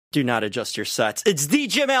Do not adjust your sets. It's the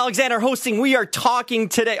Jim Alexander hosting. We are talking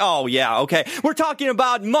today. Oh, yeah, okay. We're talking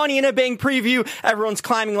about Money in a Bank preview. Everyone's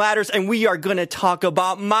climbing ladders, and we are going to talk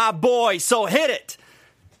about my boy. So hit it.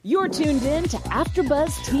 You're tuned in to AfterBuzz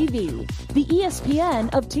TV, the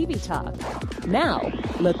ESPN of TV talk. Now,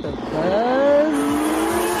 let the buzz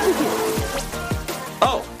begin.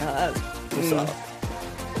 Oh, what's up?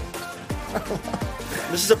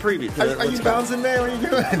 This is a preview. Are you bouncing there? What are you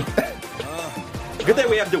doing? Good that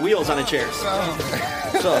we have the wheels on the chairs. So,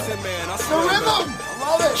 the rhythm!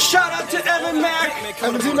 I love it! shout out to Evan Mack.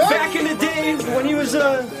 Evan T. Mack? Back in the day when he was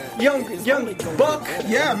a young buck.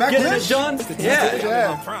 Yeah, Mac Getting Lynch. it done.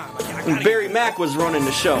 Yeah. When Barry Mack was running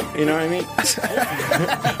the show. You know what I mean?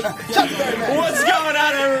 What's going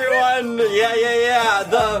on, everyone? Yeah.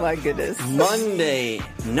 The My goodness. Monday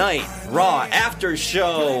Night Raw after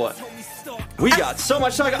show. We got so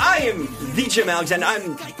much talk. I am the Jim Alexander.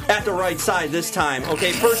 I'm at the right side this time.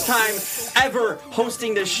 Okay, first time ever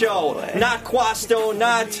hosting this show. Not Quasto,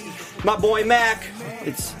 not my boy Mac.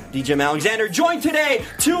 It's the Jim Alexander. Joined today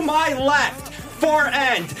to my left, far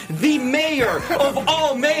end, the mayor of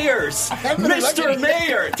all mayors, Mr.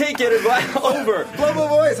 Mayor. Take it over. Global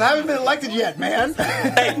voice. I haven't been elected yet, man.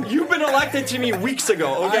 Hey, you've been elected to me weeks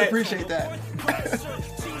ago. Okay. I appreciate that.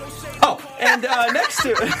 Oh, and next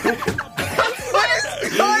to.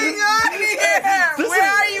 What's going on here?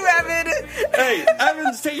 Where are you, Evan? Hey,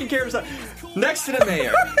 Evan's taking care of stuff. Next to the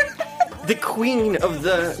mayor, the queen of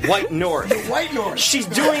the White North. The White North. She's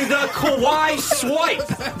doing the Kawhi swipe,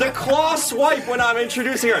 the claw swipe when I'm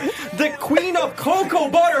introducing her. The queen of cocoa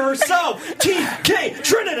butter herself, TK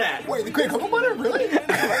Trinidad. Wait, the queen of cocoa butter? Really?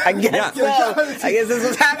 I guess Yeah. so. I guess this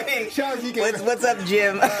was happening. Shout out to TK. What's up,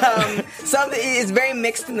 Jim? It's very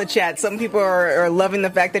mixed in the chat. Some people are loving the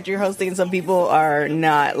fact that you're hosting, and some people are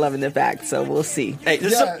not loving the fact. So we'll see. Hey,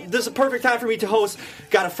 this is a perfect time for me to host.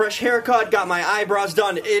 Got a fresh haircut, got my eyebrows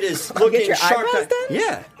done. It is looking your sharp. eyebrows done?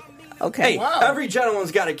 Yeah. Okay. Hey, Wow. every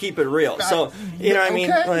gentleman's got to keep it real. So, you know what I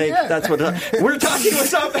mean? Okay, Like, yeah. that's what we're talking with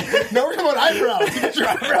something. No, we're talking about eyebrows. You get your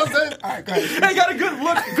eyebrows done? All right, go ahead. Hey, got a good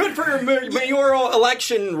look. Good for your mayoral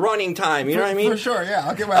election running time. You know what I mean? For sure, yeah.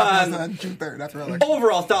 I'll get my eyebrows done June 3rd after election.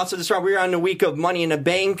 Overall thoughts of this round. We're on the week of Money in the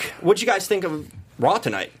Bank. What'd you guys think of Raw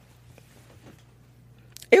tonight?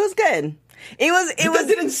 It was good. That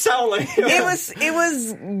didn't sound like It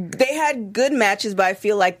was. They had good matches, but I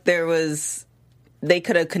feel like they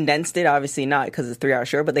could have condensed it. Obviously not because it's a 3-hour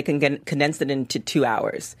show, but they can condensed it into 2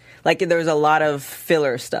 hours. Like there was a lot of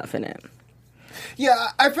filler stuff in it. Yeah,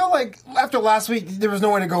 I feel like after last week, there was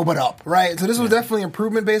nowhere to go but up, right? So this was definitely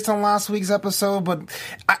improvement based on last week's episode, but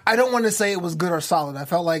I don't want to say it was good or solid. I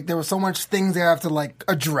felt like there were so much things they have to like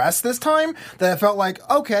address this time that I felt like,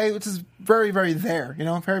 okay, this is very, very there,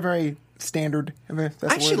 very, very standard. I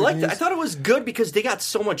actually liked it. I thought it was good because they got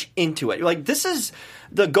so much into it. Like, this is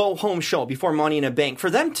the go-home show before Money in a Bank.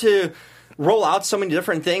 For them to roll out so many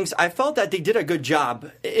different things, I felt that they did a good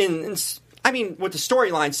job with the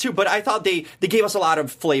storylines too, but I thought they gave us a lot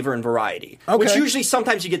of flavor and variety. Okay. Which usually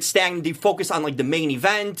sometimes you get stagnant, you focus on like the main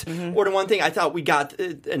event or the one thing. I thought we got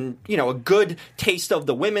a good taste of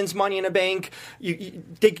the women's Money in a Bank.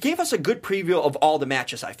 They gave us a good preview of all the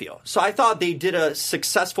matches, I feel. So I thought they did a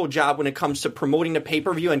successful job when it comes to promoting the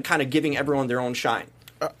pay-per-view and kind of giving everyone their own shine.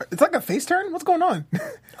 It's like a face turn? What's going on?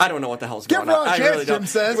 I don't know what the hell's Give going Raw on. a I chance, really don't. Jim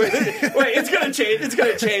says. Wait, it's gonna change. It's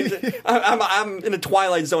gonna change. I'm in a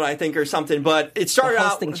twilight zone, I think, or something. But it started The out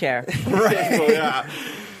hosting chair. Right. Well, yeah.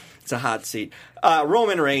 It's a hot seat.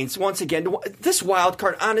 Roman Reigns, once again, this wild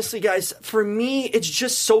card. Honestly, guys, for me, it's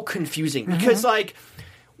just so confusing because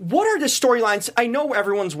what are the storylines? I know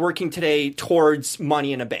everyone's working today towards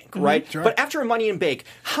Money in a Bank, right? Sure. But after a Money in a Bank,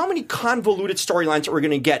 how many convoluted storylines are we going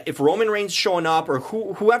to get if Roman Reigns showing up or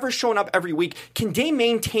whoever's showing up every week? Can they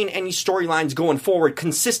maintain any storylines going forward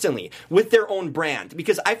consistently with their own brand?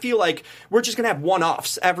 Because I feel like we're just going to have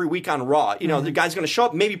one-offs every week on Raw. The guy's going to show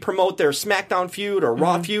up, maybe promote their SmackDown feud or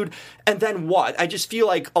Raw feud, and then what? I just feel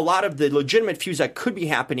like a lot of the legitimate feuds that could be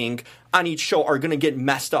happening on each show are going to get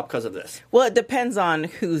messed up because of this. Well, it depends on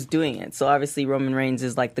who's doing it. So obviously Roman Reigns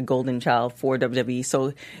is like the golden child for WWE.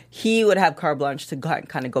 So he would have carte blanche to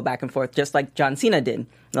kind of go back and forth, just like John Cena did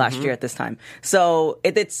last year at this time. So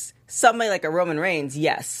if it's somebody like a Roman Reigns,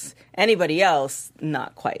 yes. Anybody else,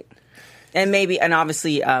 not quite. And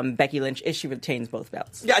obviously Becky Lynch, if she retains both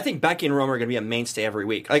belts. Yeah, I think Becky and Roman are going to be a mainstay every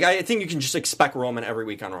week. Like, I think you can just expect Roman every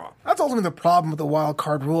week on Raw. That's ultimately the problem with the wild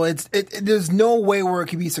card rule. There's no way where it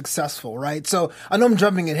could be successful, right? So I know I'm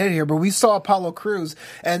jumping ahead here, but we saw Apollo Crews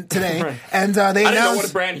today, Right. and they announced. I didn't know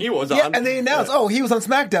what brand he was on. Yeah, and they announced, he was on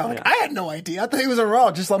SmackDown. Like, I had no idea. I thought he was on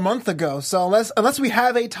Raw just a month ago. So unless we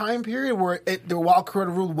have a time period where the wild card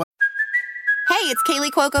rule. Hey, it's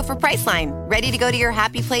Kaylee Cuoco for Priceline. Ready to go to your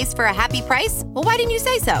happy place for a happy price? Well, why didn't you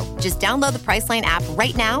say so? Just download the Priceline app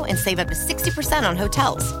right now and save up to 60% on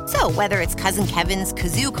hotels. So whether it's Cousin Kevin's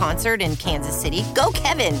Kazoo Concert in Kansas City, go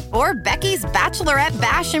Kevin, or Becky's Bachelorette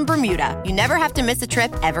Bash in Bermuda, you never have to miss a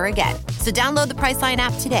trip ever again. So download the Priceline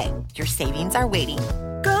app today. Your savings are waiting.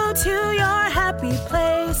 Go to your happy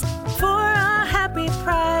place for a happy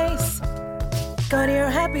price. Go to your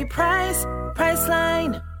happy price,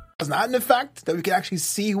 Priceline. It's not an effect that we can actually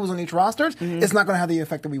see who's on each roster. It's not going to have the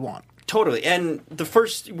effect that we want. Totally. And the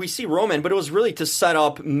first, we see Roman, but it was really to set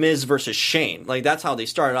up Miz versus Shane. Like, that's how they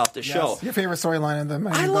started off the show. Your favorite storyline of them.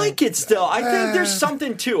 I like it still. I think there's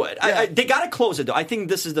something to it. They got to close it, though. I think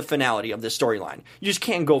this is the finality of this storyline. You just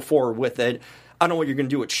can't go forward with it. I don't know what you're going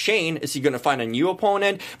to do with Shane. Is he going to find a new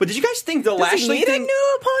opponent? But did you guys think the Lashley Does he need thing? a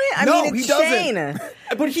new opponent? No, it's he doesn't. Shane.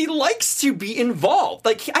 But he likes to be involved.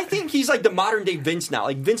 Like, I think he's like the modern day Vince now.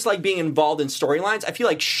 Like, Vince like being involved in storylines. I feel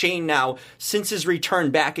like Shane now, since his return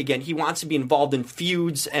back again, he wants to be involved in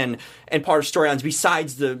feuds and part of storylines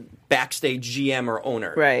besides the backstage GM or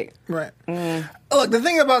owner. Right. Look, the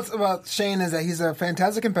thing about Shane is that he's a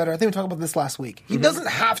fantastic competitor. I think we talked about this last week. He doesn't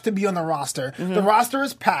have to be on the roster. The roster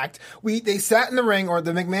is packed. They sat in the ring, or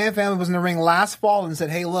the McMahon family was in the ring last fall and said,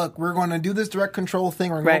 hey, look, we're going to do this direct control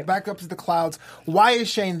thing. We're going to go back up to the clouds. Why is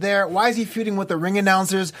Shane there? Why is he feuding with the ring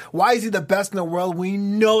announcers? Why is he the best in the world? We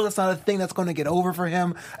know that's not a thing that's going to get over for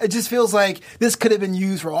him. It just feels like this could have been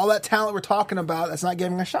used for all that talent we're talking about that's not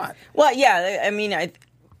getting a shot. Well, yeah, I mean,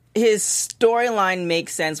 his storyline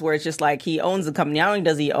makes sense where it's just like he owns the company. Not only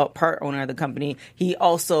does he part owner of the company, he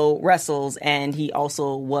also wrestles and he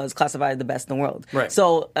also was classified as the best in the world. Right.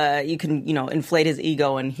 So you can, inflate his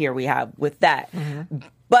ego, and here we have with that.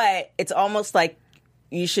 But it's almost like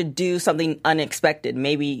you should do something unexpected.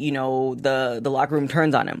 Maybe, the locker room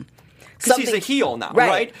turns on him. Because he's a heel now,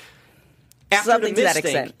 right? After Something the to Miz that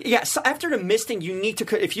thing, extent. yeah. So after the Miz thing, you need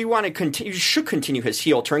to, if you want to continue, you should continue his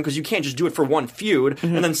heel turn because you can't just do it for one feud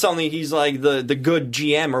and then suddenly he's like the good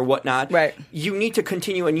GM or whatnot. Right. You need to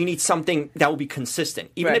continue, and you need something that will be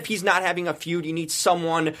consistent. Even if he's not having a feud, you need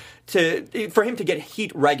someone for him to get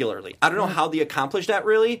heat regularly. I don't know how they accomplish that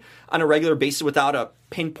really on a regular basis without a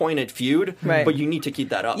pinpointed feud, but you need to keep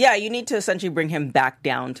that up. Yeah, you need to essentially bring him back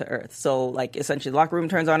down to earth. So, like, essentially, the locker room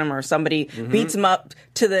turns on him, or somebody beats him up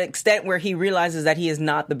to the extent where he realizes that he is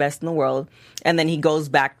not the best in the world, and then he goes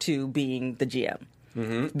back to being the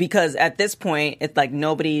GM. Because at this point, it's like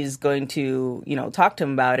nobody's going to, talk to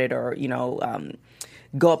him about it or,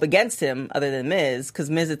 go up against him other than Miz, because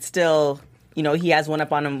Miz, it's still, he has one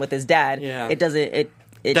up on him with his dad. Yeah. It doesn't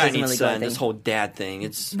really go this whole dad thing.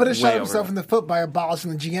 But it shot way himself over. in the foot by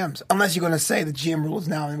abolishing the GMs. Unless you're going to say the GM rule is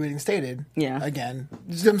now in waiting stated. Yeah. Again.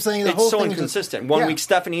 You see what I'm saying? The It's whole so thing is inconsistent. just- One yeah. week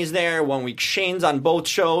Stephanie's there, 1 week Shane's on both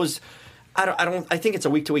shows. I think it's a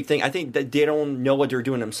week to week thing. I think that they don't know what they're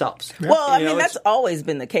doing themselves. Well, I You know, mean, that's it's- always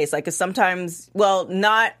been the case. Like, 'cause sometimes, well,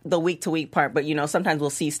 not the week to week part, but, sometimes we'll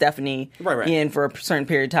see Stephanie Right. in for a certain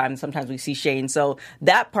period of time. Sometimes we see Shane. So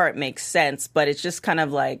that part makes sense, but it's just kind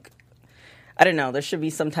of like, I don't know. There should be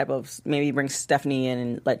some type of, maybe bring Stephanie in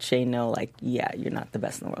and let Shane know, like, yeah, you're not the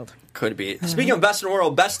best in the world. Could be. Speaking of best in the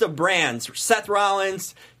world, best of brands, Seth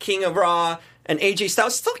Rollins, King of Raw, and AJ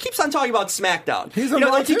Styles still keeps on talking about SmackDown. He's on Raw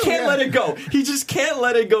like he too, can't yeah. let it go. He just can't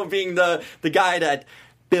let it go being the guy that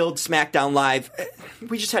builds SmackDown Live.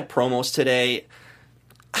 We just had promos today.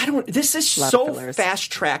 This is Lot of so fillers.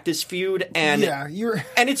 fast tracked, this feud, and Yeah, you're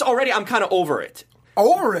and it's already, I'm kind of over it.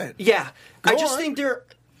 over it. Yeah. I Go just on. think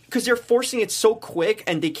because they're forcing it so quick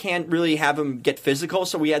and they can't really have them get physical.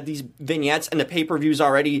 So we had these vignettes and the pay-per-view's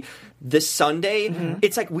already this Sunday.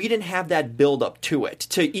 It's like we didn't have that build-up to it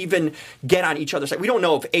to even get on each other's side. We don't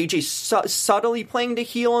know if AJ's subtly playing the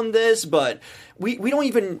heel in this, but we don't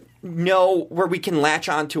even know where we can latch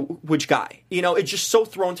on to which guy. It's just so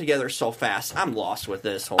thrown together so fast. I'm lost with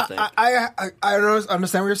this whole thing. I don't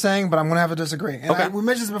understand what you're saying, but I'm going to have to disagree. And Okay. we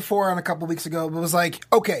mentioned this before on a couple weeks ago, but it was like,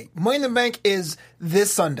 okay, Money in the Bank is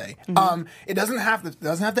this Sunday. It doesn't have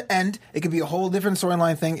to end. It could be a whole different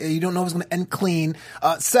storyline thing. You don't know if it's going to end clean.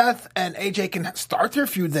 Seth and AJ can start their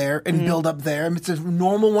feud there and build up there. It's a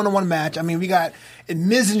normal one-on-one match. I mean, we got and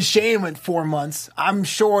Miz and Shane went 4 months. I'm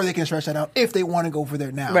sure they can stretch that out if they want to go for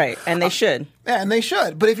there now. Right, and they should. Yeah, and they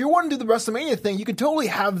should. But if you want to do the WrestleMania thing, you could totally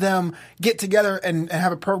have them get together and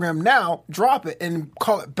have a program now, drop it, and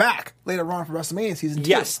call it back later on for WrestleMania season 2.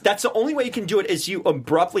 Yes, that's the only way you can do it is you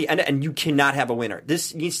abruptly end it, and you cannot have a winner.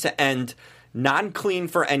 This needs to end non-clean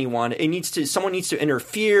for anyone. Someone needs to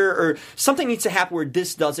interfere, or something needs to happen where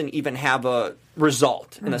this doesn't even have a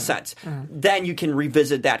result in a sense. Then you can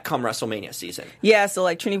revisit that come WrestleMania season. Yeah, so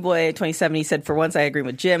like Trini Boy 2070 said, for once I agree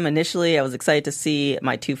with Jim. Initially, I was excited to see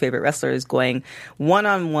my two favorite wrestlers going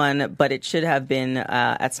one-on-one, but it should have been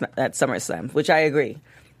at SummerSlam, which I agree.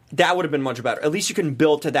 That would have been much better. At least you can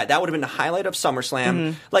build to that. That would have been the highlight of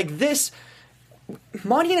SummerSlam. Like this,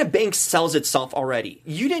 Money in the Bank sells itself already.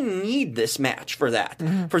 You didn't need this match for that.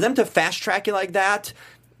 For them to fast track it like that,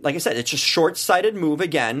 like I said, it's a short-sighted move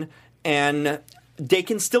again, and they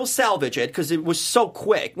can still salvage it because it was so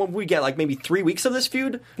quick. When we get like maybe 3 weeks of this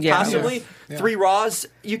feud, possibly 3 Raws,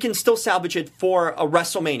 you can still salvage it for a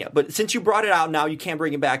WrestleMania. But since you brought it out now, you can't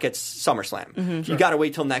bring it back at SummerSlam. You got to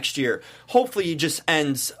wait till next year. Hopefully, it just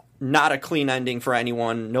ends not a clean ending for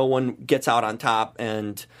anyone. No one gets out on top,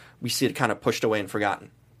 and we see it kind of pushed away and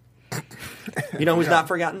forgotten. You know who's not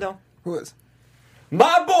forgotten, though? Who is?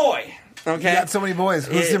 My boy! Okay. You got so many boys.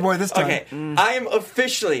 Who's your boy this time? Okay. I am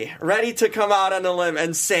officially ready to come out on a limb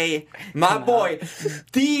and say, my boy,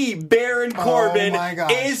 the Baron Corbin my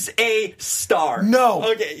gosh. is a star.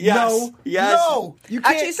 No. Okay. Yes. Yes. No. You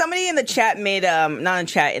can't. Actually, somebody in the chat made, not in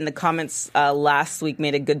chat, in the comments last week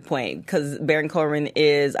made a good point, because Baron Corbin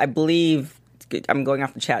is, I believe, I'm going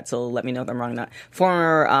off the chat, so let me know if I'm wrong or not.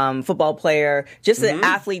 Former football player, just an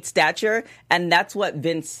athlete stature, and that's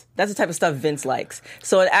the type of stuff Vince likes.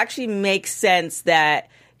 So it actually makes sense that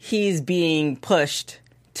he's being pushed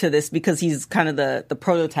to this because he's kind of the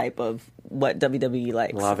prototype of what WWE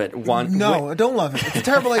likes. Love it. No, I don't love it. It's a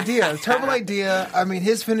terrible idea. It's a terrible idea. I mean,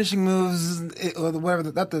 his finishing moves, or whatever,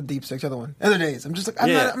 not the deep six, the other one. Other days. I'm just like, I'm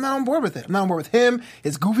not on board with it. I'm not on board with him,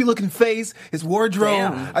 his goofy looking face, his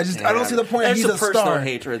wardrobe. Damn. I don't see the point. There's He's some a personal star.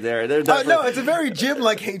 hatred there. No, it's a very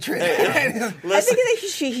Jim-like hatred. I think that he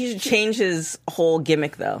should change his whole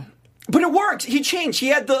gimmick, though. But it worked. He changed. He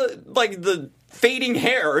had the fading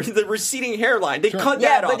hair, the receding hairline. They cut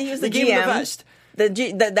that off. But he was they the gave GM. him the vest.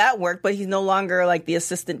 That worked, but he's no longer like the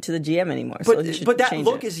assistant to the GM anymore. But that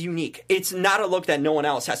look is unique. It's not a look that no one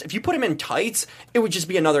else has. If you put him in tights, it would just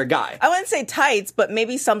be another guy. I wouldn't say tights, but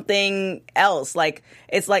maybe something else. Like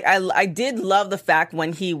it's like I did love the fact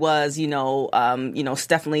when he was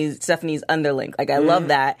Stephanie's underling. Like I love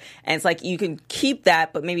that, and it's like you can keep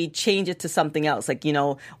that, but maybe change it to something else. Like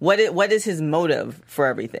what is his motive for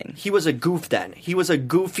everything? He was a goof then. He was a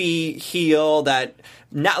goofy heel that.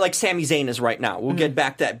 Not like Sami Zayn is right now. We'll get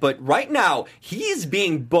back to that. But right now, he is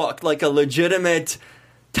being booked like a legitimate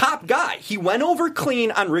top guy. He went over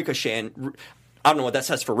clean on Ricochet. And I don't know what that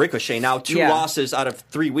says for Ricochet now. 2 losses out of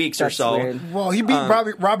 3 weeks That's or so. weird. Well, he beat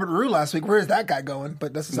Robert Roode last week. Where is that guy going?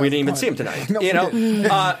 But that's We didn't even see him tonight. No, you know, we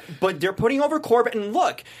didn't. But they're putting over Corbin. And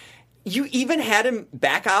look, you even had him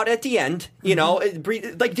back out at the end. You know,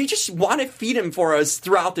 like they just want to feed him for us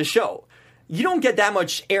throughout the show. You don't get that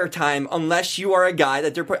much airtime unless you are a guy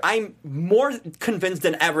that they're putting. I'm more convinced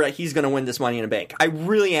than ever that he's going to win this Money in the Bank. I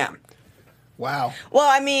really am. Wow. Well,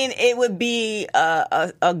 I mean, it would be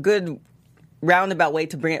a good roundabout way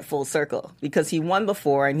to bring it full circle because he won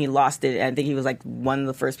before and he lost it. And I think he was like one of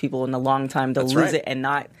the first people in a long time to lose it and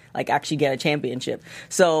not like actually get a championship.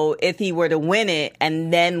 So if he were to win it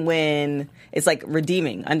and then win, it's like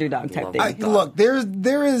redeeming underdog type thing. Look,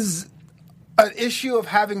 there is an issue of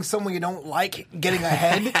having someone you don't like getting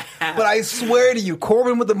ahead, but I swear to you,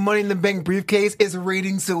 Corbin with the Money in the Bank briefcase is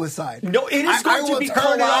rating suicide. No, it is going to be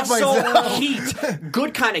turn it off colossal myself. heat.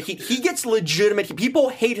 Good kind of heat. He gets legitimate heat. People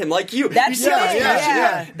hate him like you. That's you see right. this passion?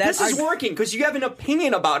 Yeah. This is working because you have an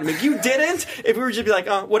opinion about him. If you didn't, if we were just be like,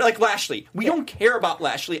 what, like Lashley. We don't care about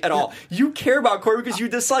Lashley at all. You care about Corbin because you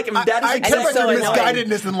dislike him. That is I care about so your annoying.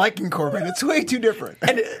 misguidedness in liking Corbin. It's way too different.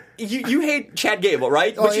 And you hate Chad Gable,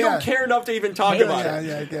 right? But you don't care enough to even talk about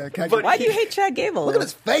it. Yeah. But Why do you hate Chad Gable? Look at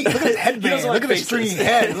his face. Look at his headband. doesn't like Look at his stringy faces.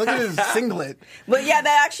 head. Look at his singlet. But yeah,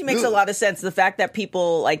 that actually makes a lot of sense. The fact that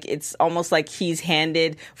people, like, it's almost like he's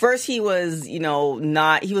handed. First, he was, he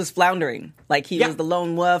was floundering. Like, he was the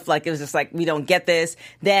lone wolf. Like, it was just like, we don't get this.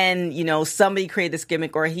 Then, somebody created this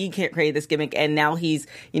gimmick or he created this gimmick. And now he's,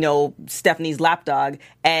 Stephanie's lapdog.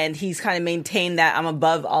 And he's kind of maintained that I'm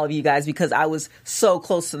above all of you guys because I was so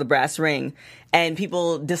close to the brass ring. And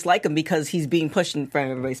people dislike him because he's being pushed in front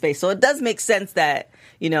of everybody's face. So it does make sense that,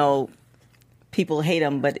 people hate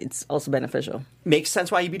him, but it's also beneficial. Makes sense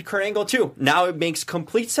why he beat Kurt Angle, too. Now it makes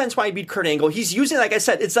complete sense why he beat Kurt Angle. He's using, like I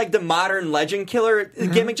said, it's like the modern legend killer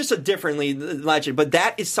gimmick, just a differently legend. But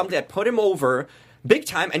that is something that put him over big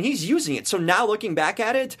time, and he's using it. So now looking back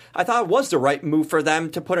at it, I thought it was the right move for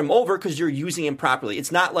them to put him over because you're using him properly.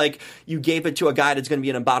 It's not like you gave it to a guy that's going to be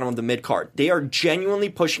in the bottom of the mid-card. They are genuinely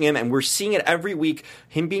pushing him, and we're seeing it every week.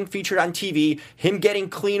 Him being featured on TV, him getting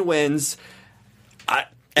clean wins.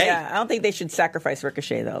 Yeah, I don't think they should sacrifice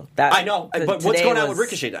Ricochet, though. I know, but what's going on with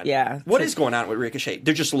Ricochet then? Yeah. What is going on with Ricochet?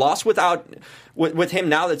 They're just lost with him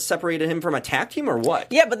now that separated him from a tag team, or what?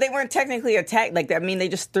 Yeah, but they weren't technically a tag. Like, I mean, they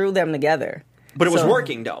just threw them together. But it was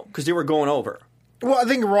working, though, because they were going over. Well, I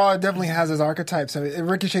think Raw definitely has his archetypes. I mean,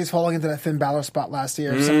 Ricochet's falling into that Finn Balor spot last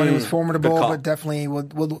year. Somebody who's formidable, but definitely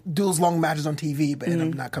will do his long matches on TV, but end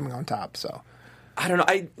up not coming on top. So I don't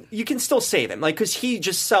know. You can still save him, like, because he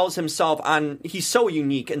just sells himself on. He's so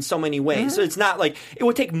unique in so many ways. So it's not like it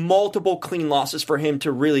would take multiple clean losses for him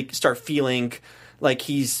to really start feeling like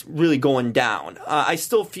he's really going down. I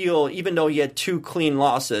still feel, even though he had 2 clean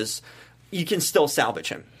losses, you can still salvage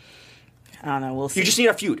him. I don't know. We'll see. You just need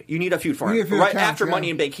a feud. You need a feud for him. Right after Money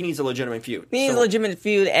in Bank, he needs a legitimate feud. He needs a legitimate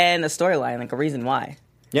feud and a storyline, like a reason why.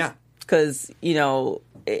 Yeah. Because, you know,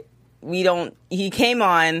 he came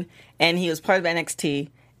on and he was part of NXT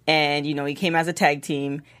and, you know, he came as a tag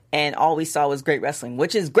team and all we saw was great wrestling,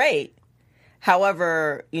 which is great.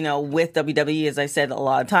 However, you know, with WWE, as I said a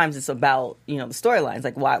lot of times, it's about, you know, the storylines.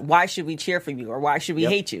 Like, why should we cheer for you or why should we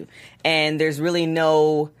hate you? And there's really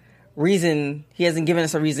no reason. He hasn't given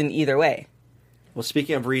us a reason either way. Well,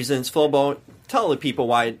 speaking of reasons, Flobo, tell the people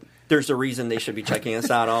why there's a reason they should be checking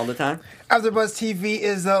us out all the time. AfterBuzz TV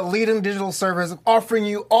is the leading digital service offering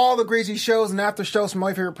you all the crazy shows and after shows from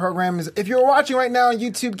my favorite programs. If you're watching right now on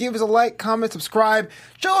YouTube, give us a like, comment, subscribe.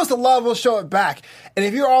 Show us the love, we'll show it back. And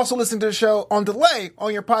if you're also listening to the show on delay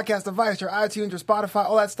on your podcast device, your iTunes, your Spotify,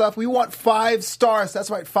 all that stuff, we want 5 stars. That's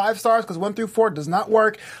right, 5 stars, because 1 through 4 does not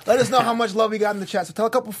work. Let us know how much love we got in the chat. So tell a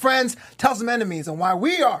couple friends, tell some enemies on why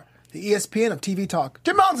we are the ESPN of TV Talk.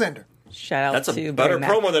 Jim Alexander. Shout out That's to a better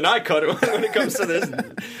promo than I could when it comes to this.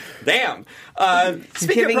 Damn.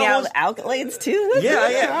 Giving out accolades too?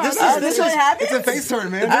 Yeah. This is what happens? It's a face turn,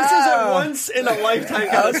 man. This is a once-in-a-lifetime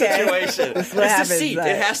kind of situation. This is what happens, the seat.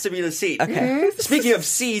 It has to be the seat. Okay. Speaking of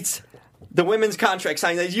seats, the women's contract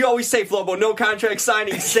signing. You always say, Flobo, no contract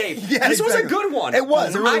signing safe. This was a good one. It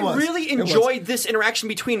was. It really was. I really enjoyed this interaction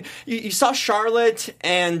between... You saw Charlotte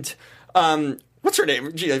and... what's her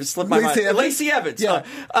name? Gee, I slipped my mind. Lacey Evans. Yeah.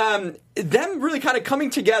 Them really kind of coming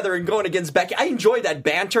together and going against Becky. I enjoyed that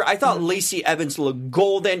banter. I thought Lacey Evans looked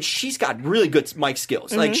golden. She's got really good mic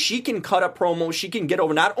skills. Like, she can cut up promos. She can get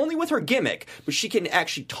over, not only with her gimmick, but she can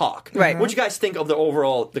actually talk. Right. What do you guys think of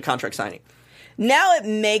the contract signing? Now it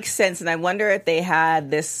makes sense, and I wonder if they had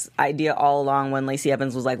this idea all along when Lacey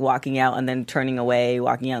Evans was like walking out and then turning away,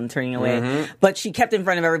 walking out and turning away. But she kept in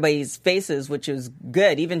front of everybody's faces, which was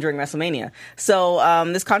good, even during WrestleMania. So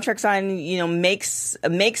this contract sign, you know, makes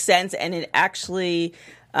sense, and it actually.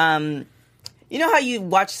 You know how you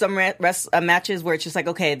watch some matches where it's just like,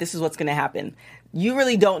 okay, this is what's going to happen. You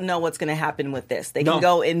really don't know what's going to happen with this. They can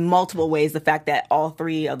go in multiple ways, the fact that all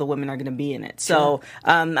 3 of the women are going to be in it. So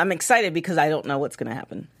I'm excited because I don't know what's going to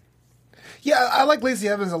happen. Yeah, I like Lacey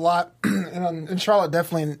Evans a lot, and Charlotte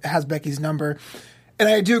definitely has Becky's number. And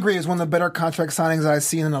I do agree, it's one of the better contract signings that I've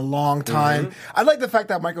seen in a long time. I like the fact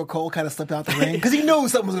that Michael Cole kind of slipped out the ring because he knew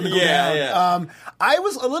something was going to go down. Yeah. I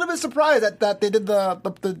was a little bit surprised that they did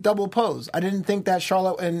the double pose. I didn't think that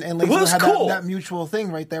Charlotte and Lacey had that mutual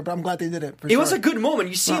thing right there, but I'm glad they did it. It was a good moment.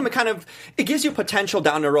 You see him it gives you potential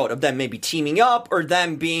down the road of them maybe teaming up or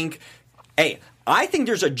them being, hey, I think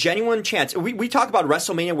there's a genuine chance. We talk about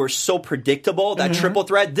WrestleMania, we're so predictable, that triple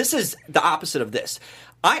threat. This is the opposite of this.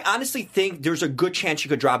 I honestly think there's a good chance you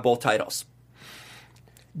could drop both titles.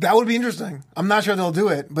 That would be interesting. I'm not sure they'll do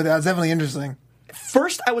it, but that's definitely interesting.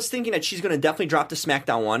 First, I was thinking that she's going to definitely drop the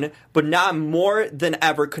SmackDown one, but now I'm more than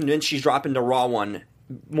ever convinced she's dropping the Raw one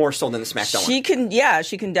more so than the SmackDown one.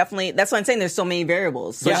 She can definitely. That's what I'm saying. There's so many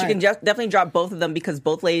variables. So she can definitely drop both of them because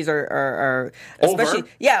both ladies are especially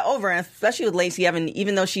over, and especially with Lacey Evans.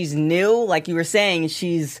 Even though she's new, like you were saying,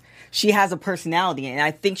 she has a personality, and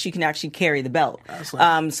I think she can actually carry the belt.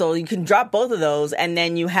 So you can drop both of those, and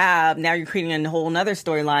then now you're creating a whole another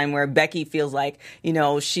storyline where Becky feels like, you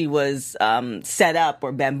know, she was set up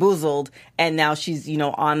or bamboozled, and now she's, you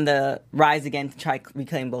know, on the rise again to try to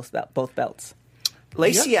reclaim both belts.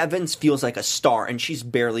 Lacey Evans feels like a star, and she's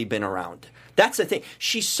barely been around. That's the thing.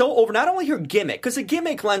 She's so over. Not only her gimmick, because the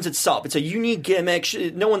gimmick lends itself. It's a unique gimmick.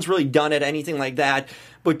 No one's really done it, anything like that.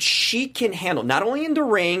 But she can handle, not only in the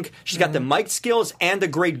ring, she's got the mic skills and the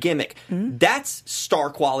great gimmick. That's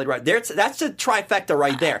star quality right there. That's the trifecta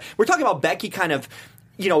right there. We're talking about Becky kind of,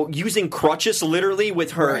 using crutches literally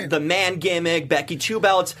with her, the man gimmick, Becky 2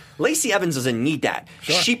 belts. Lacey Evans doesn't need that.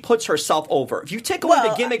 Sure. She puts herself over. If you take away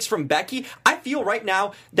the gimmicks from Becky, I feel right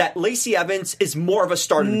now that Lacey Evans is more of a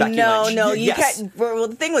star than Becky Lynch. No, you can't. Well,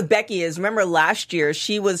 the thing with Becky is, remember last year,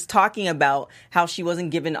 she was talking about how she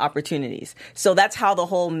wasn't given opportunities. So that's how the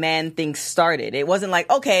whole man thing started. It wasn't like,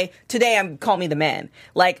 okay, today call me the man.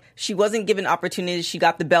 Like, she wasn't given opportunities. She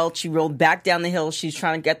got the belt. She rolled back down the hill. She's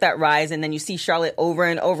trying to get that rise. And then you see Charlotte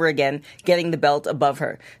over and over again getting the belt above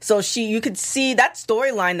her. So you could see that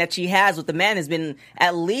storyline that she has with the man has been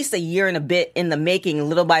at least a year and a bit in the making,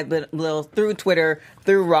 little by little, through Twitter,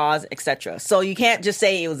 through Raws, etc. So you can't just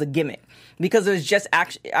say it was a gimmick, because it was just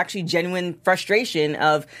actually genuine frustration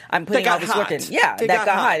of, I'm putting all this work in. Yeah, that got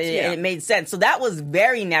hot. And it made sense. So that was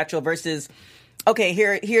very natural versus, okay,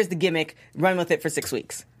 here's the gimmick, run with it for 6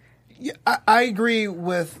 weeks. Yeah, I agree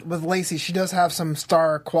with Lacey. She does have some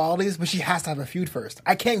star qualities, but she has to have a feud first.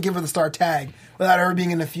 I can't give her the star tag without her being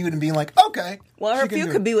in a feud and being like, okay. Well, her feud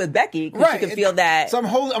could be with Becky, because she could feel that. So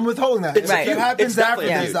I'm withholding that. If it happens after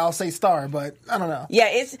this, I'll say star, but I don't know.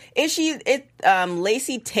 Yeah,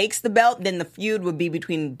 Lacey takes the belt, then the feud would be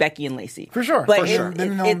between Becky and Lacey. For sure. But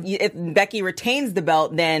if Becky retains the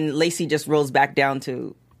belt, then Lacey just rolls back down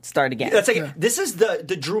to start again. This is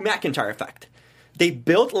the Drew McIntyre effect. They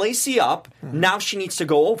built Lacey up. Now she needs to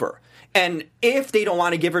go over. And if they don't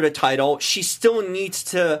want to give her the title, she still needs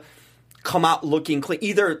to come out looking clean.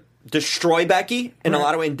 Either destroy Becky in a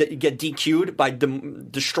lot of ways and get DQ'd by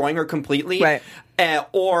destroying her completely,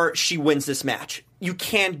 or she wins this match. You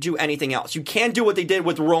can't do anything else. You can't do what they did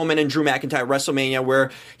with Roman and Drew McIntyre at WrestleMania,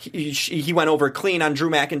 where he went over clean on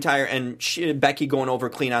Drew McIntyre and Becky going over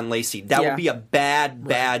clean on Lacey. That would be a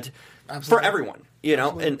bad for everyone.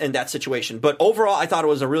 In that situation. But overall, I thought it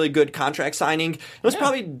was a really good contract signing. It was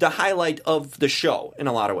probably the highlight of the show in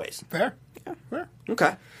a lot of ways. Fair. Fair.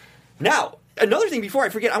 Okay. Now, another thing before I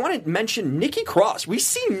forget, I want to mention Nikki Cross. We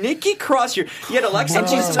see Nikki Cross here. You had Alexa. And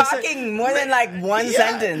she's talking more than like one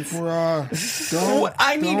sentence. They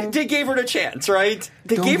gave her the chance, right?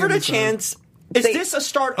 They gave her the chance. Is this a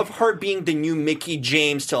start of her being the new Mickie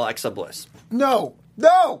James to Alexa Bliss? No.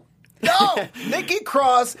 Nikki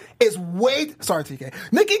Cross is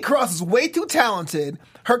Nikki Cross is way too talented.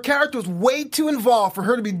 Her character was way too involved for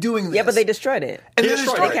her to be doing this. Yeah, but they destroyed it. And they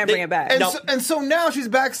can't bring it back. And so now she's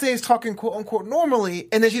backstage talking quote unquote normally,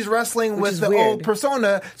 and then she's wrestling with the old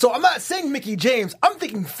persona. So I'm not saying Mickie James, I'm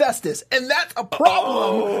thinking Festus, and that's a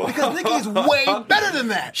problem because Nikki's way better than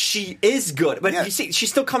that. She is good, but you see,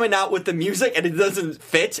 she's still coming out with the music, and it doesn't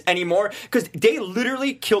fit anymore because they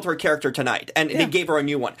literally killed her character tonight, and they gave her a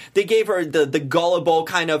new one. They gave her the gullible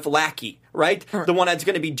kind of lackey. Right? The one that's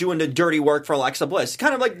going to be doing the dirty work for Alexa Bliss.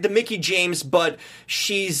 Kind of like the Mickie James, but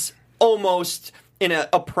she's almost in an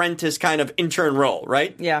apprentice kind of intern role,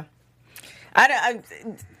 right? Yeah.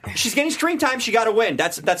 She's getting screen time. She got to win.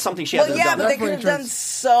 That's something she has to do. But they could have done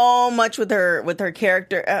so much with her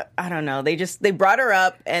character. I don't know. They brought her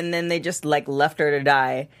up and then they just left her to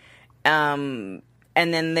die.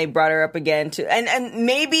 And then they brought her up again and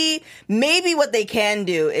maybe what they can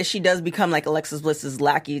do is she does become like Alexa Bliss's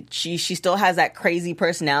lackey. She still has that crazy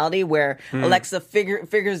personality where Alexa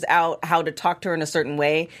figures out how to talk to her in a certain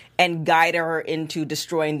way and guide her into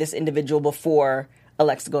destroying this individual before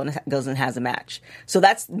Alexa goes and has a match. So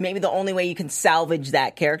that's maybe the only way you can salvage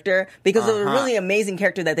that character because it was a really amazing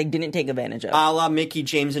character that they didn't take advantage of. A la Mickie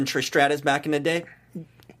James and Trish Stratus back in the day.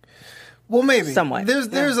 Well, maybe. Somewhat.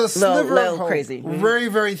 There's a sliver of hope. Crazy. Very,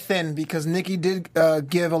 very thin because Nikki did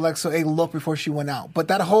give Alexa a look before she went out. But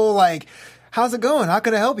that whole, how's it going? How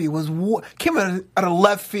can I help you? Came out of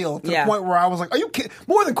left field to the point where I was like, are you kidding?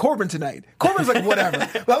 More than Corbin tonight. Corbin's like, whatever.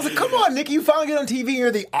 But I was like, come on, Nikki, you finally get on TV and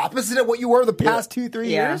you're the opposite of what you were the past 2-3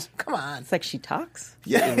 years? Come on. It's like she talks.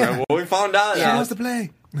 Yeah. Well, we found out. She wants to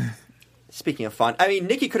play. Speaking of fun,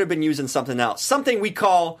 Nikki could have been using something else. Something we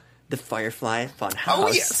call the Firefly Funhouse. Oh,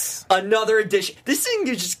 yes. Another edition. This thing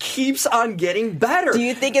just keeps on getting better. Do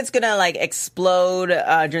you think it's going to explode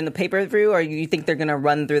during the pay-per-view, or you think they're going to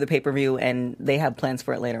run through the pay-per-view and they have plans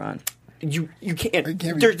for it later on? You can't.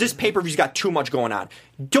 This pay-per-view's got too much going on.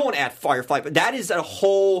 Don't add Firefly. But that is a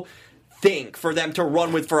whole thing for them to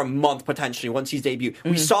run with for a month potentially once he's debuted.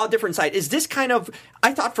 We saw a different side. Is this kind of,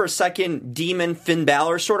 I thought for a second, Demon Finn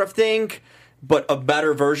Balor sort of thing? but a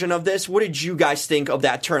better version of this. What did you guys think of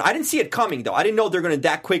that turn? I didn't see it coming, though. I didn't know they're going to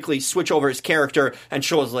that quickly switch over his character and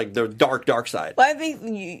show us like the dark side. Well, I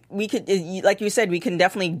think we could, like you said, we can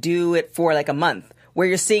definitely do it for like a month where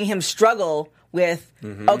you're seeing him struggle with,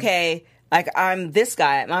 okay, like I'm this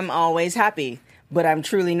guy, I'm always happy, but I'm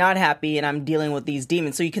truly not happy and I'm dealing with these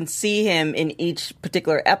demons. So you can see him in each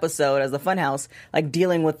particular episode as the Funhouse, like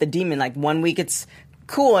dealing with the demon. Like 1 week it's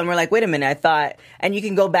cool and we're like, wait a minute, I thought, and you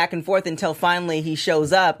can go back and forth until finally he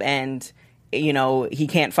shows up and, you know, he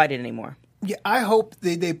can't fight it anymore. Yeah, I hope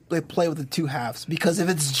they play with the two halves, because if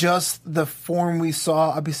it's just the form we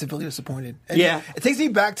saw, I'd be severely disappointed. And yeah, it takes me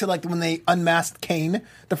back to like when they unmasked Kane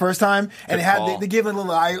the first time, and they gave him a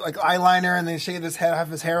little eyeliner and they shaved half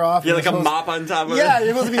his hair off. Yeah, like a mop on top of it. Yeah,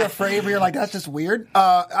 you're supposed to be afraid, but you're like, that's just weird.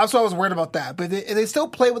 Also, I was worried about that, but they still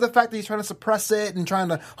play with the fact that he's trying to suppress it and trying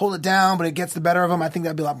to hold it down, but it gets the better of him. I think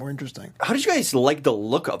that'd be a lot more interesting. How did you guys like the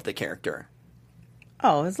look of the character?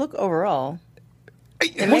 Oh, his look overall.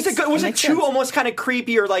 Was it too almost kind of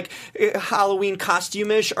creepy or like Halloween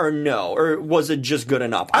costume-ish, or no? Or was it just good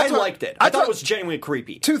enough? I liked it. I thought it was genuinely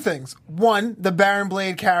creepy. Two things. One, the Baron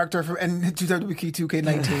Blade character from WWE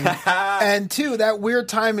 2K19. And two, that weird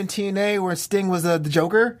time in TNA where Sting was the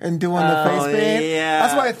Joker and doing the face paint. Yeah.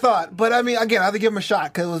 That's what I thought. But I mean, again, I had to give him a shot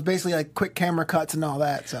because it was basically like quick camera cuts and all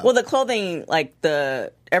that. So. Well, the clothing, like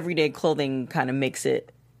the everyday clothing kind of makes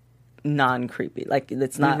it non-creepy. Like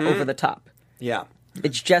it's not over the top. Yeah.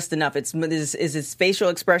 It's just enough. It's his facial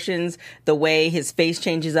expressions, the way his face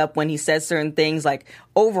changes up when he says certain things. Like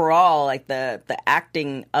overall, like the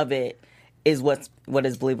acting of it is what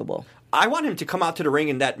is believable. I want him to come out to the ring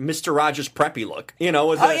in that Mr. Rogers preppy look. You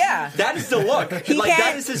know, yeah, that is the look.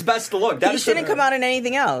 That is his best look. He shouldn't come out in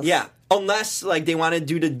anything else. Yeah. Unless, like, they want to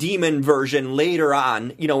do the demon version later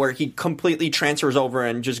on, you know, where he completely transfers over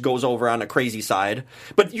and just goes over on a crazy side.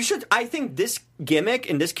 But I think this gimmick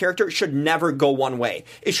and this character should never go one way.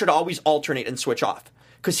 It should always alternate and switch off.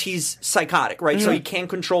 Because he's psychotic, right? So he can't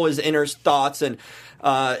control his inner thoughts, and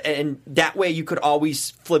that way you could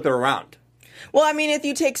always flip it around. Well, I mean, if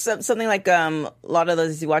you take something like a lot of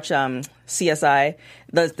those, you watch CSI,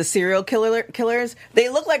 the serial killers, they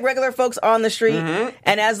look like regular folks on the street.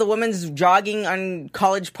 And as the woman's jogging on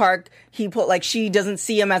College Park, she doesn't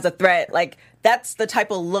see him as a threat. Like that's the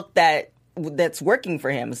type of look that's working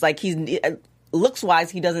for him. It's like looks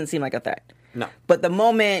wise, he doesn't seem like a threat. No. But the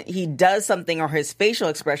moment he does something or his facial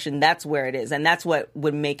expression, that's where it is, and that's what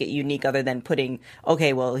would make it unique. Other than putting,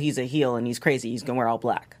 okay, well, he's a heel and he's crazy, he's gonna wear all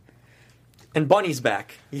black. And Bunny's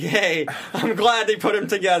back. Yay. I'm glad they put him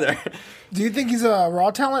together. Do you think he's a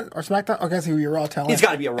Raw talent or SmackDown? I guess he'll be a Raw talent. He's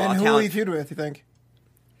got to be a Raw talent. And who will he feud with, you think?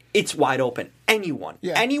 It's wide open. Anyone.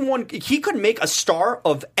 Yeah. Anyone. He could make a star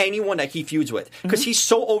of anyone that he feuds with. Because he's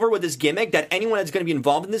so over with his gimmick that anyone that's going to be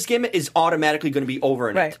involved in this gimmick is automatically going to be over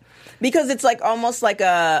in it. Because it's like almost like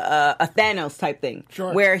a Thanos type thing.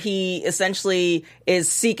 Sure. Where he essentially is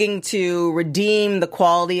seeking to redeem the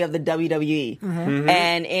quality of the WWE.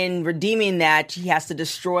 And in redeeming that, he has to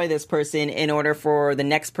destroy this person in order for the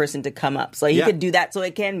next person to come up. So he could do that, so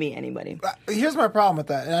it can be anybody. Here's my problem with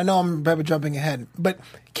that, and I know I'm maybe jumping ahead, but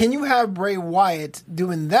can you have Bray Wyatt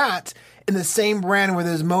doing that in the same brand where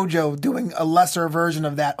there's Mojo doing a lesser version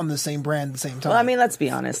of that on the same brand at the same time? Well, I mean, let's be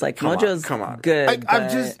honest. Like, Mojo's good.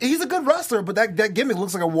 He's a good wrestler, but that gimmick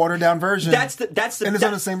looks like a watered down version. And it's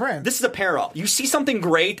on the same brand. This is a parallel. You see something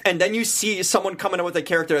great, and then you see someone coming up with a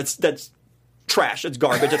character that's trash. It's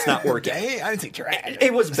garbage. It's not working. I didn't say trash.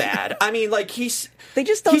 It was bad. I mean, like they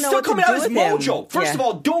just don't know still what coming to out do as with him. Mojo. First of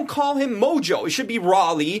all, don't call him Mojo. It should be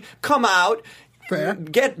Raleigh. Come out. Fair.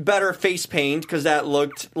 Get better face paint, because that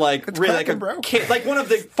looked like it's really like a bro. kid, like one of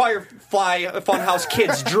the Firefly Funhouse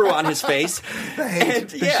kids drew on his face.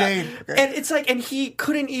 The shade. Okay. And it's like, and he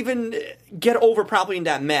couldn't even get over properly in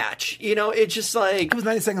that match. You know, it's just like it was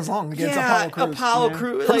 90 seconds long against Apollo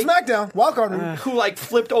Crews. Like, from SmackDown, wildcard, who like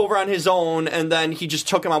flipped over on his own, and then he just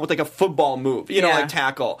took him out with like a football move. You know, like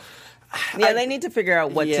tackle. Yeah, they need to figure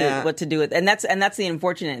out what to do with, and that's the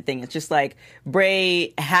unfortunate thing. It's just like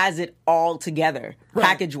Bray has it all together,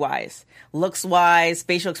 package wise, looks wise,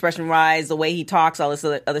 facial expression wise, the way he talks, all this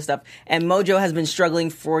other stuff. And Mojo has been struggling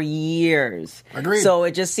for years. Agreed. So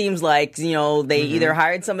it just seems like they either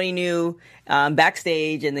hired somebody new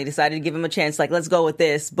backstage and they decided to give him a chance. Like, let's go with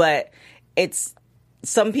this. But it's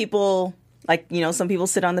some people some people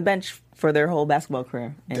sit on the bench for their whole basketball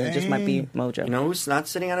career, and it just might be Mojo. You know who's not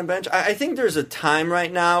sitting on a bench? I think there's a time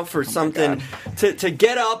right now for something to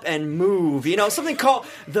get up and move. You know, something called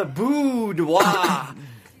the boudoir.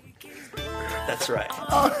 That's right.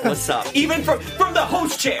 What's up? Even from the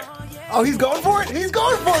host chair. Oh, he's going for it? He's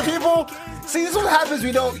going for it, people! See, this is what happens when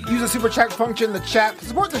we don't use a super chat function in the chat.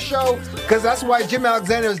 Support the show, because that's why Jim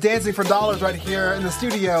Alexander is dancing for dollars right here in the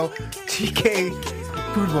studio. TK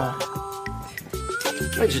Boudoir.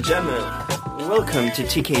 Ladies and gentlemen, welcome to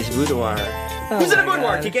TK's Boudoir. Who's in the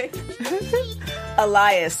boudoir, TK?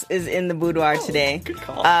 Elias is in the boudoir today. Good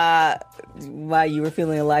call. Wow, you were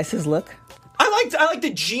feeling Elias's look? I like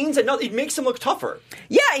the jeans. I know it makes him look tougher.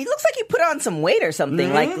 Yeah, he looks like he put on some weight or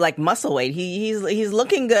something, like muscle weight. He's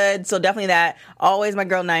looking good, so definitely that. Always my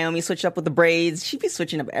girl Naomi switched up with the braids. She be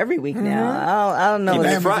switching up every week now. I don't know.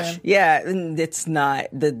 Keeping it fresh. Yeah, it's not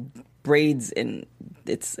the braids and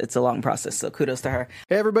it's a long process, so kudos to her.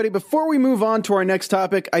 Hey everybody, before we move on to our next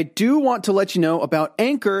topic, I do want to let you know about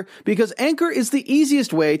Anchor, because Anchor is the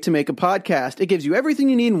easiest way to make a podcast. It gives you everything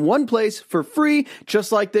you need in one place for free,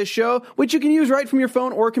 just like this show, which you can use right from your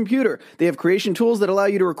phone or computer. They have creation tools that allow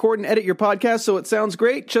you to record and edit your podcast so it sounds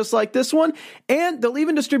great, just like this one, and they'll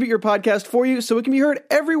even distribute your podcast for you so it can be heard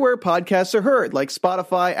everywhere podcasts are heard, like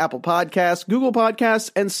Spotify, Apple Podcasts, Google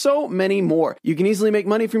Podcasts, and so many more. You can easily make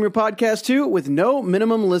money from your podcast too with no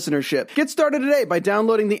minimum listenership. Get started today by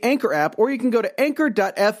downloading the Anchor app, or you can go to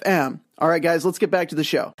anchor.fm. All right, guys, let's get back to the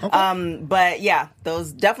show. Okay. But yeah,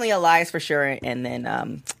 those definitely Elias for sure, and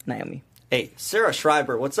then Naomi. Hey, Sarah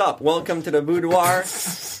Schreiber, what's up? Welcome to the boudoir.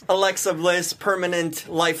 Alexa Bliss, permanent,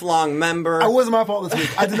 lifelong member. It wasn't my fault this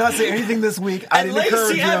week. I did not say anything this week. I And didn't encourage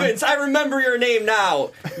Lacey him. Evans, I remember your name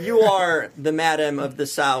now. You are the Madam of the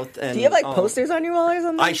South. And, Do you have like posters on your wall or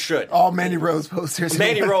something? I should. All Mandy Rose posters.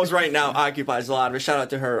 Mandy Rose right now occupies a lot of it. Shout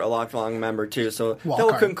out to her, a lifelong member too. So that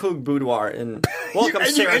will conclude boudoir. And welcome,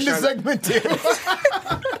 and Sarah you end the Schreiber. segment too.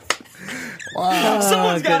 Wow.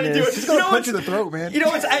 Someone's got to do it. She's gonna punch you in the throat, man. You know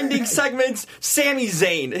what's ending segments? Sami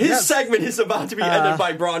Zayn. His segment is about to be ended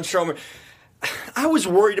by Braun Strowman. I was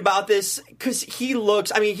worried about this because he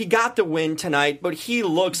looks, he got the win tonight, but he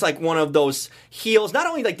looks like one of those heels, not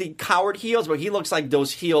only like the coward heels, but he looks like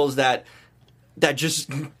those heels that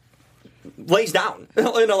just lays down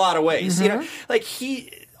in a lot of ways. You know, like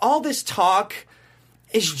all this talk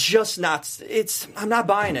is just not. I'm not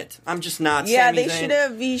buying it. I'm just not. Yeah, Sami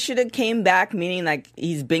Zayn. he should have came back, meaning like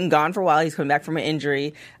he's been gone for a while. He's coming back from an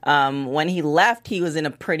injury. When he left, he was in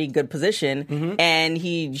a pretty good position, and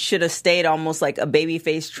he should have stayed almost like a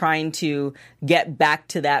babyface trying to get back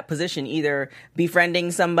to that position, either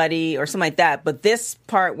befriending somebody or something like that. But this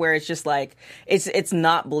part where it's just like it's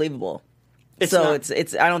not believable. It's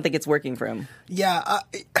I don't think it's working for him. Yeah.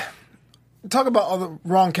 Talk about all the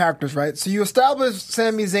wrong characters, right? So you establish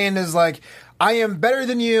Sami Zayn as like, I am better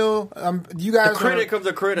than you. You guys The critic of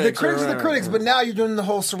the critics. The critics of the critics, but now you're doing the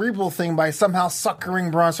whole cerebral thing by somehow suckering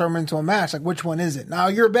Braun Strowman into a match. Like, which one is it? Now,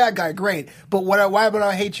 you're a bad guy, great. But why would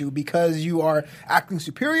I hate you? Because you are acting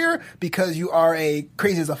superior? Because you are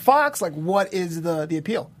crazy as a fox? Like, what is the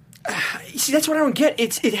appeal? See, that's what I don't get.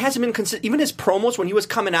 It hasn't been consistent. Even his promos when he was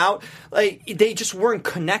coming out, like they just weren't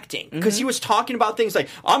connecting because he was talking about things like,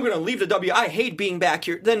 "I'm going to leave the W. I hate being back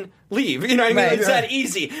here." Then leave. You know what I mean? Right. It's that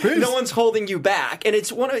easy. Peace. No one's holding you back, and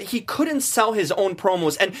it's he couldn't sell his own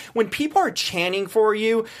promos. And when people are chanting for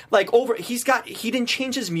you, like he didn't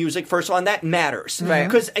change his music first of all, and that matters, right?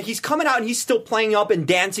 Because he's coming out and he's still playing up and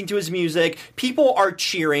dancing to his music. People are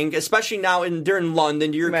cheering, especially now during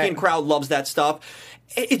London. The European crowd loves that stuff.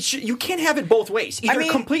 You can't have it both ways. Either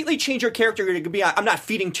completely change your character, you're going to be, I'm not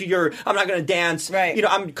feeding to I'm not going to dance, right? You know,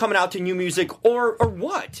 I'm coming out to new music, or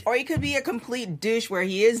what? Or he could be a complete douche where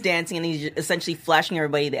he is dancing and he's essentially flashing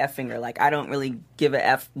everybody the F finger, like, I don't really give a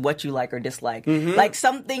F what you like or dislike. Like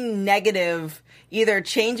something negative, either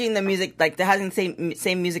changing the music, like having the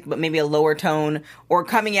same music but maybe a lower tone, or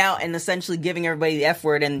coming out and essentially giving everybody the F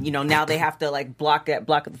word, and now they have to like block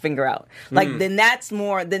the finger out. Like then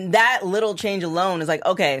that little change alone is like,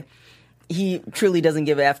 okay, he truly doesn't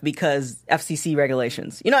give a F because FCC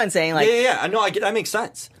regulations. You know what I'm saying? Like, yeah. No, that makes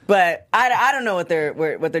sense. But I don't know what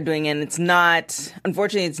they're doing, and it's not.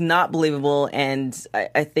 Unfortunately, it's not believable, and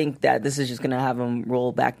I think that this is just going to have him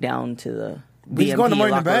roll back down to the. He's going to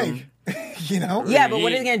Money in the locker room. Bank. You know? Yeah, but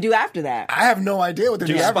what are they going to do after that? I have no idea what they're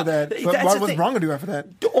doing after that. But what's Braun going to do after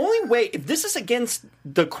that? The only way, if this is against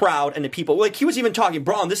the crowd and the people, like he was even talking,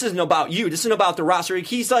 Braun, this isn't about you. This isn't about the roster.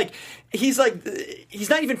 He's not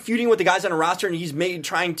even feuding with the guys on the roster, and he's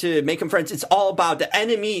trying to make them friends. It's all about the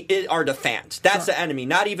enemy are the fans. That's the enemy,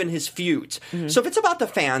 not even his feuds. So if it's about the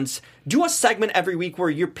fans, do a segment every week where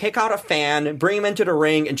you pick out a fan, bring him into the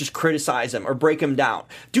ring, and just criticize him or break him down.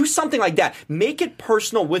 Do something like that. Make it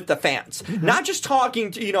personal with the fans. Not just talking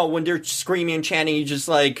to, when they're screaming and chanting, he just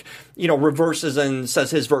reverses and says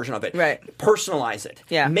his version of it. Right. Personalize it.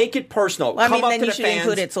 Yeah. Make it personal. Well, Come up then to you the should fans.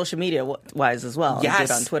 include it social media wise as well. Yes.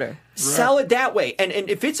 Like on Twitter. Sell it that way. And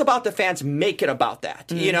if it's about the fans, make it about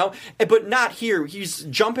that, you know? But not here. He's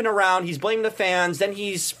jumping around. He's blaming the fans. Then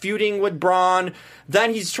he's feuding with Braun.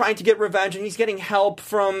 Then he's trying to get revenge, and he's getting help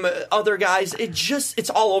from other guys. It's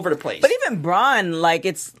all over the place. But even Braun, like,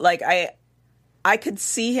 it's like I could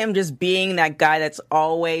see him just being that guy that's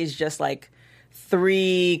always just like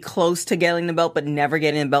 3 close to getting the belt, but never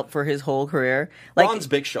getting the belt for his whole career. Like, Braun's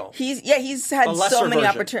Big Show. He's had so many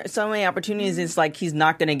opportunities. It's like he's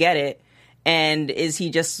not going to get it. And is he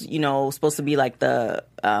just supposed to be like the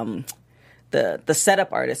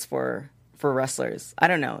setup artist for wrestlers? I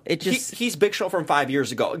don't know. It just he's Big Show from 5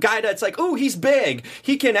 years ago. A guy that's like, oh, he's big.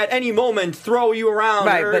 He can at any moment throw you around,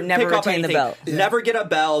 right? Or but never pick up retain anything. the belt. Yeah. Never get a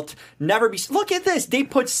belt. Never be. Look at this. They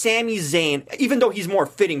put Sami Zayn, even though he's more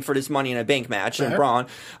fitting for this Money in a Bank match than Braun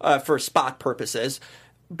for spot purposes.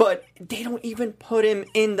 But they don't even put him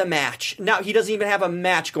in the match. Now, he doesn't even have a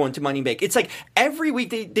match going to Money in the Bank. It's like every week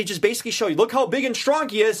they just basically show you, look how big and strong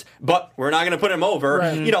he is, but we're not going to put him over.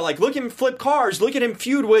 Right. Like, look at him flip cars. Look at him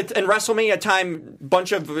feud with, and WrestleMania time,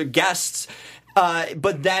 bunch of guests.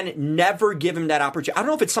 But then never give him that opportunity. I don't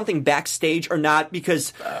know if it's something backstage or not,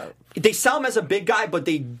 because they sell him as a big guy, but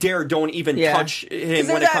they don't even touch him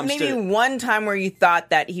when it comes to... maybe one time where you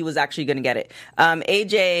thought that he was actually going to get it.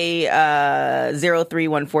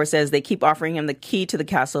 AJ0314 says they keep offering him the key to the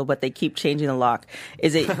castle, but they keep changing the lock.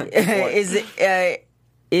 Is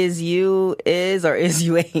you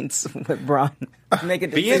ain't with Braun? Make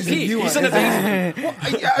it BMP. He's an amazing. Well,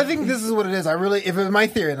 I think this is what it is. If it's my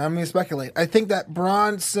theory, and I'm going to speculate, I think that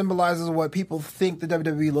Braun symbolizes what people think the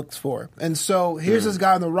WWE looks for. And so here's this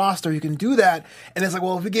guy on the roster who can do that, and it's like,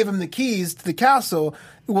 well, if we give him the keys to the castle,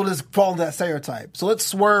 we'll just fall into that stereotype. So let's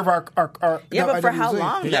swerve our but for how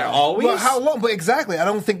long? Yeah, always. Well, how long? But exactly, I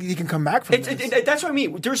don't think he can come back from this. That's what I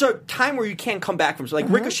mean. There's a time where you can't come back from. So like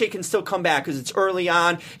Ricochet can still come back because it's early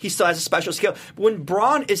on. He still has a special skill. But when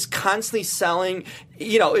Braun is constantly selling,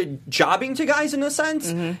 jobbing to guys in a sense,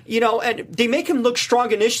 and they make him look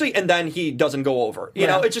strong initially, and then he doesn't go over. You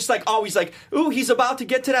know, it's just like always like, ooh, he's about to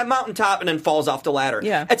get to that mountaintop, and then falls off the ladder.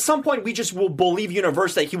 Yeah. At some point, we just will believe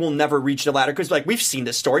universe that he will never reach the ladder, because like we've seen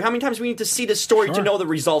this story. How many times we need to see this story to know the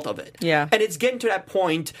result of it? Yeah. And it's getting to that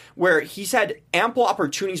point where he's had ample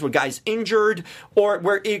opportunities with guys injured, or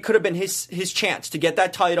where it could have been his chance to get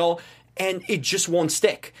that title, and it just won't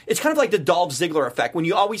stick. It's kind of like the Dolph Ziggler effect, when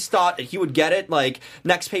you always thought that he would get it, like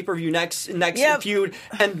next pay-per-view, next feud,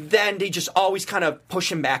 and then they just always kind of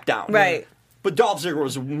push him back down. Right. But Dolph Ziggler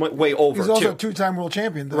was way over, He's also too. a 2-time world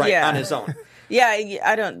champion, though. Right, on his own. He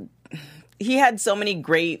had so many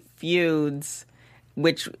great feuds,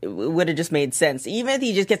 which would have just made sense. Even if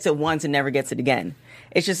he just gets it once and never gets it again.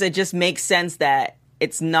 It just makes sense that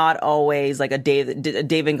it's not always like a David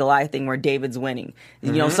and Goliath thing where David's winning.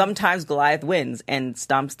 Sometimes Goliath wins and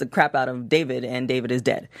stomps the crap out of David, and David is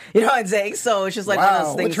dead. You know what I'm saying? So it's just like one of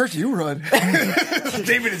those things. What church do you run?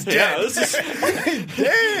 David is dead. Yeah, this is Dang.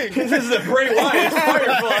 this is a great line.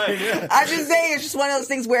 Firefly. I'm just saying, it's just one of those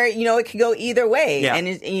things where it could go either way, Yeah. and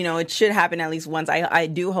it should happen at least once. I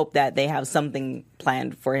do hope that they have something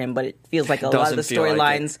planned for him, but it feels like a lot of the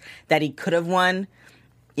storylines that he could have won,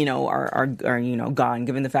 are gone,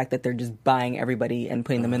 given the fact that they're just buying everybody and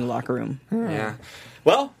putting them in the locker room. Yeah.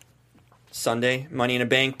 Well, Sunday, Money in a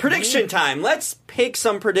Bank. Prediction time. Let's pick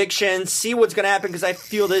some predictions, see what's going to happen, because I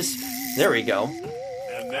feel this. There we go.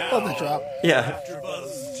 And now, Love the drop. Yeah.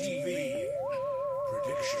 AfterBuzz TV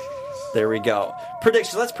predictions. There we go.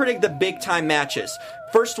 Predictions. Let's predict the big time matches.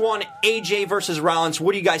 First one, AJ versus Rollins.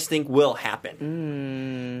 What do you guys think will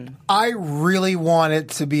happen? I really want it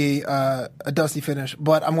to be a dusty finish,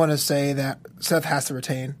 but I'm going to say that Seth has to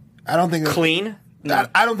retain. I don't think Clean?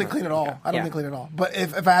 I don't think clean at all. I don't think clean at all. But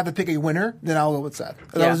if I had to pick a winner, then I'll go with Seth.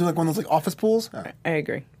 I was doing like one of those like office pools. I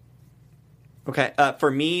agree. Okay,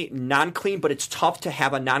 for me, non-clean, but it's tough to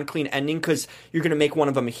have a non-clean ending because you're going to make one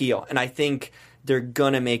of them a heel. And I think they're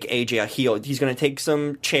going to make AJ a heel. He's going to take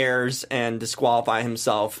some chairs and disqualify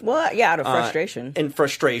himself. Well, yeah, out of frustration. In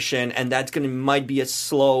frustration, and that's might be a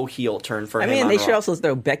slow heel turn for him. I mean, they should also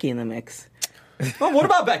throw Becky in the mix. Well, what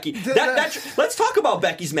about Becky? Let's talk about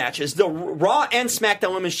Becky's matches. The Raw and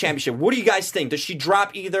SmackDown Women's Championship. What do you guys think? Does she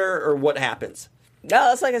drop either, or what happens?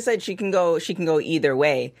 No, it's like I said, she can go either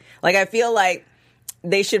way. Like, I feel like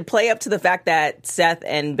they should play up to the fact that Seth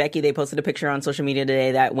and Becky, they posted a picture on social media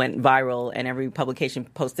today that went viral, and every publication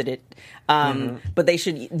posted it. But they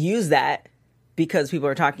should use that because people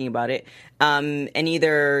are talking about it. And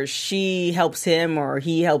either she helps him or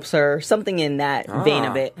he helps her, something in that vein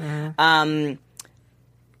of it.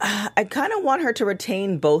 I kind of want her to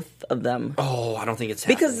retain both of them. Oh, I don't think it's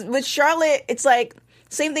happening. Because with Charlotte, it's like,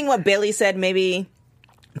 same thing what Bayley said maybe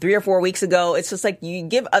 3 or 4 weeks ago. It's just like you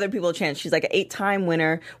give other people a chance. She's like an 8-time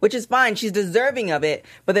winner, which is fine. She's deserving of it,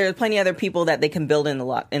 but there's plenty of other people that they can build in the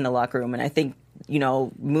locker room. And I think,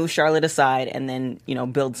 move Charlotte aside and then,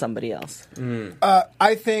 build somebody else.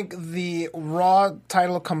 I think the Raw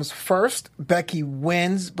title comes first. Becky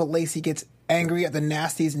wins, but Lacey gets angry at the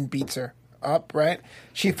nasties and beats her up, right?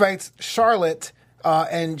 She fights Charlotte,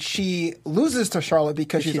 and she loses to Charlotte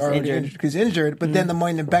because she's already injured. But then the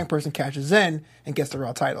Money in the Bank person cashes in and gets the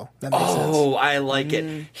Raw title. That makes sense. Oh, I like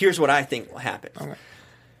it. Here's what I think will happen. Okay.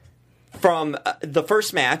 From the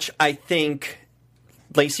first match, I think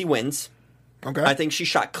Lacey wins. Okay. I think she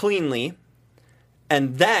shot cleanly.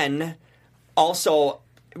 And then, also,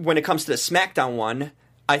 when it comes to the SmackDown one,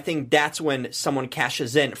 I think that's when someone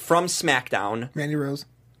cashes in from SmackDown. Mandy Rose.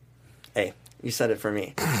 Hey, you said it for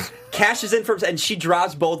me. Cashes in and she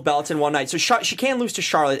drops both belts in one night. So she can't lose to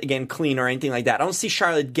Charlotte again clean or anything like that. I don't see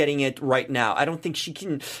Charlotte getting it right now. I don't think she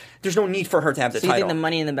can. There's no need for her to have the So you title. think the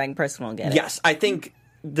Money in the Bank person will get it? Yes, I think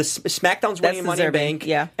the SmackDown's winning Money in the Bank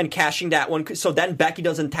and cashing that one. So then Becky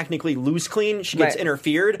doesn't technically lose clean. She gets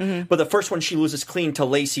interfered. But the first one she loses clean to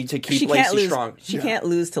Lacey to keep Lacey strong. She can't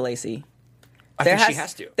lose to Lacey. I think she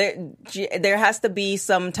has to. There has to be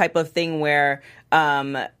some type of thing where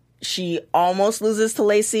she almost loses to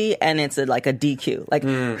Lacey and it's like a DQ. Like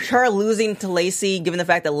her losing to Lacey, given the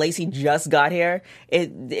fact that Lacey just got here,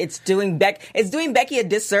 it's doing Becky a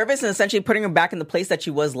disservice and essentially putting her back in the place that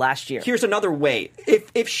she was last year. Here's another way.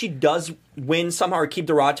 If she does win somehow or keep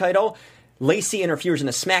the Raw title, Lacey interferes in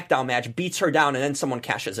a SmackDown match, beats her down, and then someone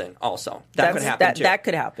cashes in also. That could happen too. That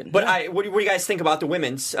could happen. But what do you guys think about the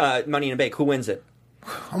women's Money in the Bank? Who wins it?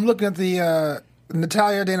 I'm looking at the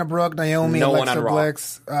Natalya, Dana Brooke, Naomi, No one Alexa on Raw.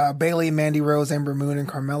 Bliss, Bayley, Mandy Rose, Ember Moon, and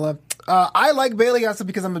Carmella. I like Bayley also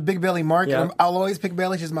because I'm a big Bayley mark. Yeah. And I'll always pick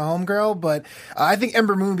Bayley. She's my homegirl. But I think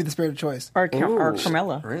Ember Moon would be the spirit of choice. Or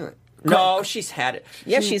Carmella. Really? No, she's had it.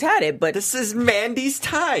 Yeah, she's had it, but This is Mandy's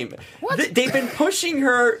time. They've been pushing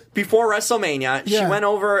her before WrestleMania. She Yeah. went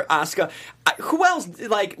over Asuka. Who else?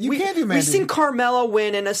 Like You can't do Mandy. We've seen Carmella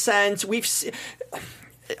win in a sense. We've seen.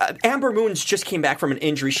 Amber Moon's just came back from an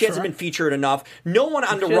injury. She hasn't been featured enough. No one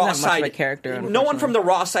on the doesn't Raw have much side. of a character, No one from the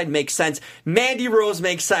Raw side makes sense. Mandy Rose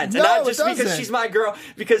makes sense, and No, not it just because doesn't. she's my girl.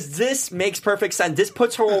 Because this makes perfect sense. This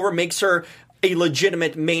puts her over, makes her a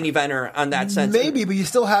legitimate main eventer on that sense. Maybe, but you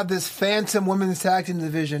still have this phantom women's tag team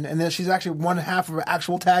division, and then she's actually one half of an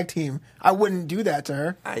actual tag team. I wouldn't do that to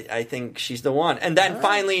her. I think she's the one. And then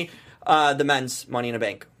finally, the men's Money in the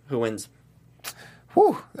Bank. Who wins?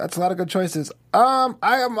 Whew, that's a lot of good choices. I'm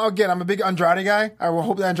a big Andrade guy. I will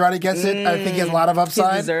hope that Andrade gets it. I think he has a lot of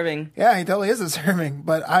upside. he's deserving. Yeah, he totally is deserving,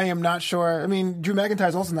 but I am not sure. I mean, Drew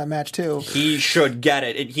McIntyre's also in that match too. He should get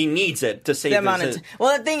it. He needs it to save the amount of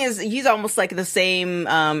well, the thing is, he's almost like the same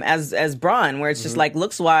as Braun, where it's just like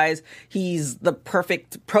looks wise, he's the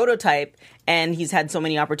perfect prototype, and he's had so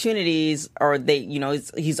many opportunities, or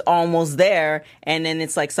he's almost there, and then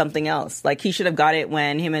it's like something else. Like he should have got it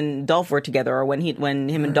when him and Dolph were together, or when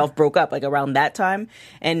him and Dolph broke up, like around that time.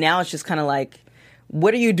 And now it's just kind of like,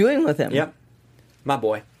 what are you doing with him? Yep, my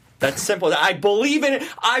boy. That's simple. I believe in it.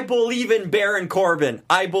 I believe in Baron Corbin.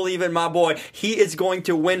 I believe in my boy. He is going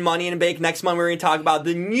to win Money in the Bank. Next month we're going to talk about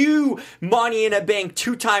the new Money in the Bank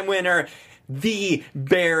 2-time winner, the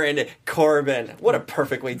Baron Corbin. What a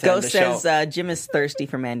perfect way to end the show. Ghost says Jim is thirsty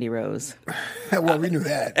for Mandy Rose. Well, we knew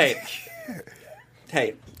that.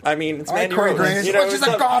 Hey. I mean, it's All right, Mandy Corey Rose. Graves. You know, She's it's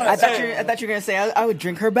a goddess. I thought you were going to say I would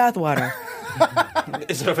drink her bathwater.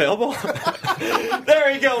 Is it available?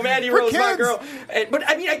 There you go, Mandy Rose, my kids. girl. But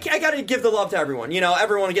I mean, I got to give the love to everyone. You know,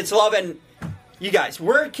 everyone gets love, and you guys,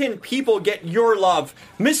 where can people get your love,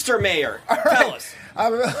 Mr. Mayor? Tell us.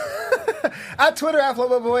 At Twitter, at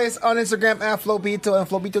FloBoys, on Instagram, at Flobito, and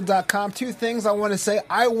Flobito.com. Two things I want to say.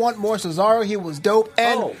 I want more Cesaro. He was dope.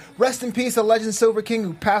 And rest in peace, the legend Silver King,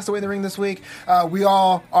 who passed away in the ring this week. We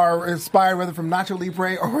all are inspired, whether from Nacho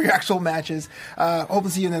Libre or actual matches. Hope to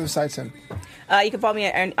see you on the other side soon. You can follow me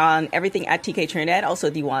on everything at TK Trinidad. Also,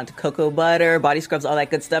 if you want cocoa butter, body scrubs, all that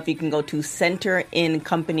good stuff, you can go to Center in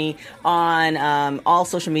Company on all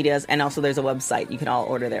social medias, and also there's a website. You can all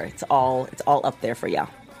order there. It's all up there for you.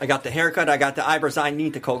 I got the haircut. I got the eyebrows. I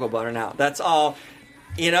need the cocoa butter now. That's all,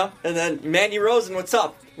 you know. And then Mandy Rosen, what's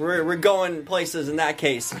up? We're going places in that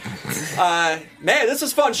case. Man, this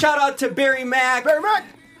was fun. Shout out to Barry Mack,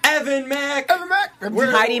 Evan Mack,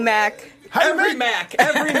 Heidi Mack. Every Mac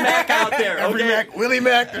out there. Every Okay? Mac, Willie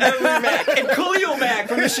Mack. Every Mac. And Khalil Mack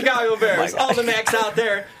from the Chicago Bears. All the Macs out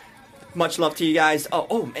there. Much love to you guys.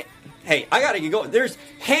 Oh, man. Hey, I gotta go. There's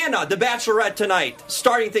Hannah, the Bachelorette tonight,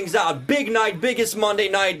 starting things out. Big night, biggest Monday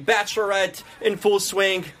night. Bachelorette in full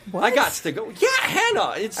swing. What? I got to go. Yeah,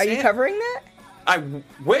 Hannah. Are you covering that? I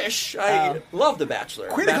wish. I love The Bachelor.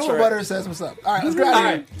 Queen of Cocoa Butter says what's up. All right, let's go out All of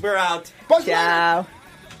here. right, we're out. Buzz Ciao.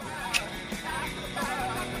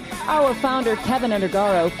 Our founder, Kevin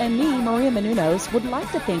Undergaro, and me, Maria Menounos, would like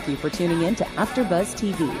to thank you for tuning in to AfterBuzz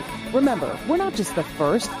TV. Remember, we're not just the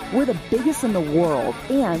first, we're the biggest in the world,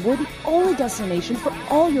 and we're the only destination for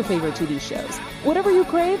all your favorite TV shows. Whatever you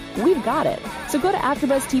crave, we've got it. So go to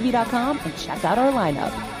AfterBuzzTV.com and check out our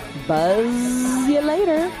lineup. Buzz you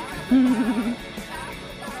later.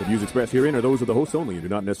 The views expressed herein are those of the hosts only and do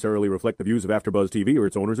not necessarily reflect the views of AfterBuzz TV or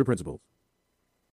its owners or principals.